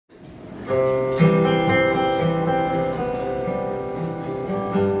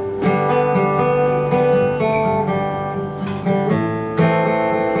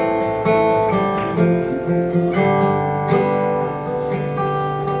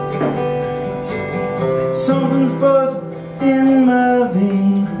Something's buzzing in my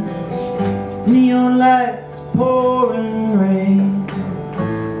veins, neon lights, pouring rain,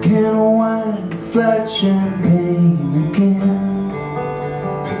 can of wine, flat champagne again.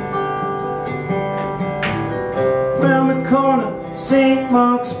 Round the corner, St.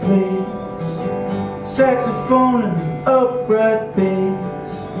 Mark's Place, saxophone and upright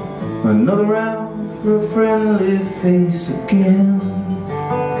bass, another round for a friendly face again.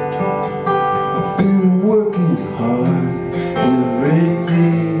 Been working hard every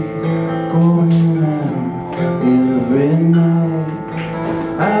day, going out every night.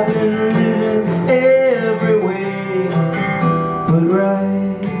 I've been living every way but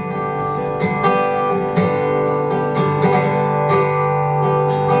right.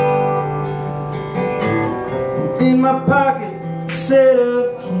 In my pocket, set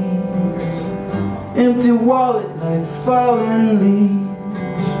of keys, empty wallet like fallen leaves.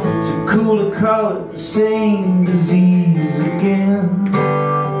 Too cool to call it the same disease again.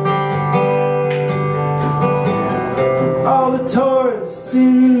 All the tourists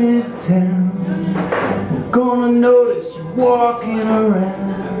in Midtown are gonna notice you walking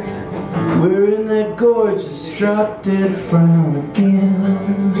around, wearing that gorgeous drop-dead frown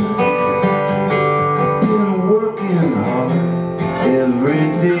again. Been working hard every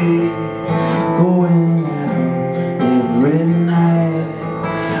day, going out every night.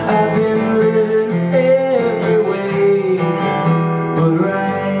 I've been living every way but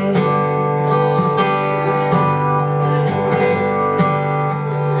right.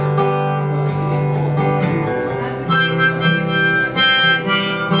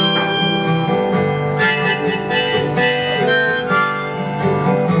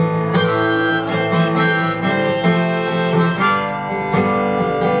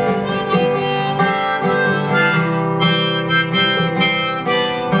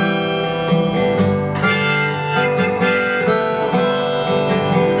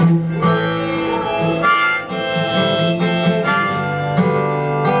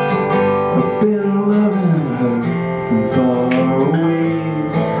 Been loving her from far away,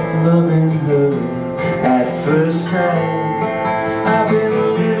 loving her at first sight. I've been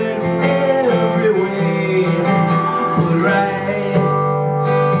living every way but right.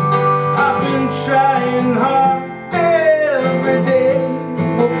 I've been trying hard every day,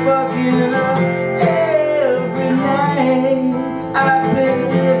 but fucking up every night. I've been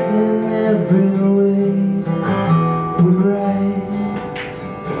living every way but right.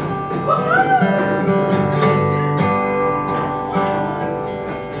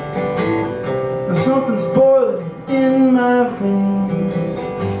 Something's boiling in my veins,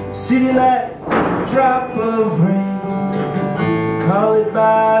 city lights, a drop of rain, call it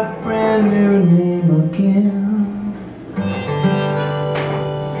by a brand new name again.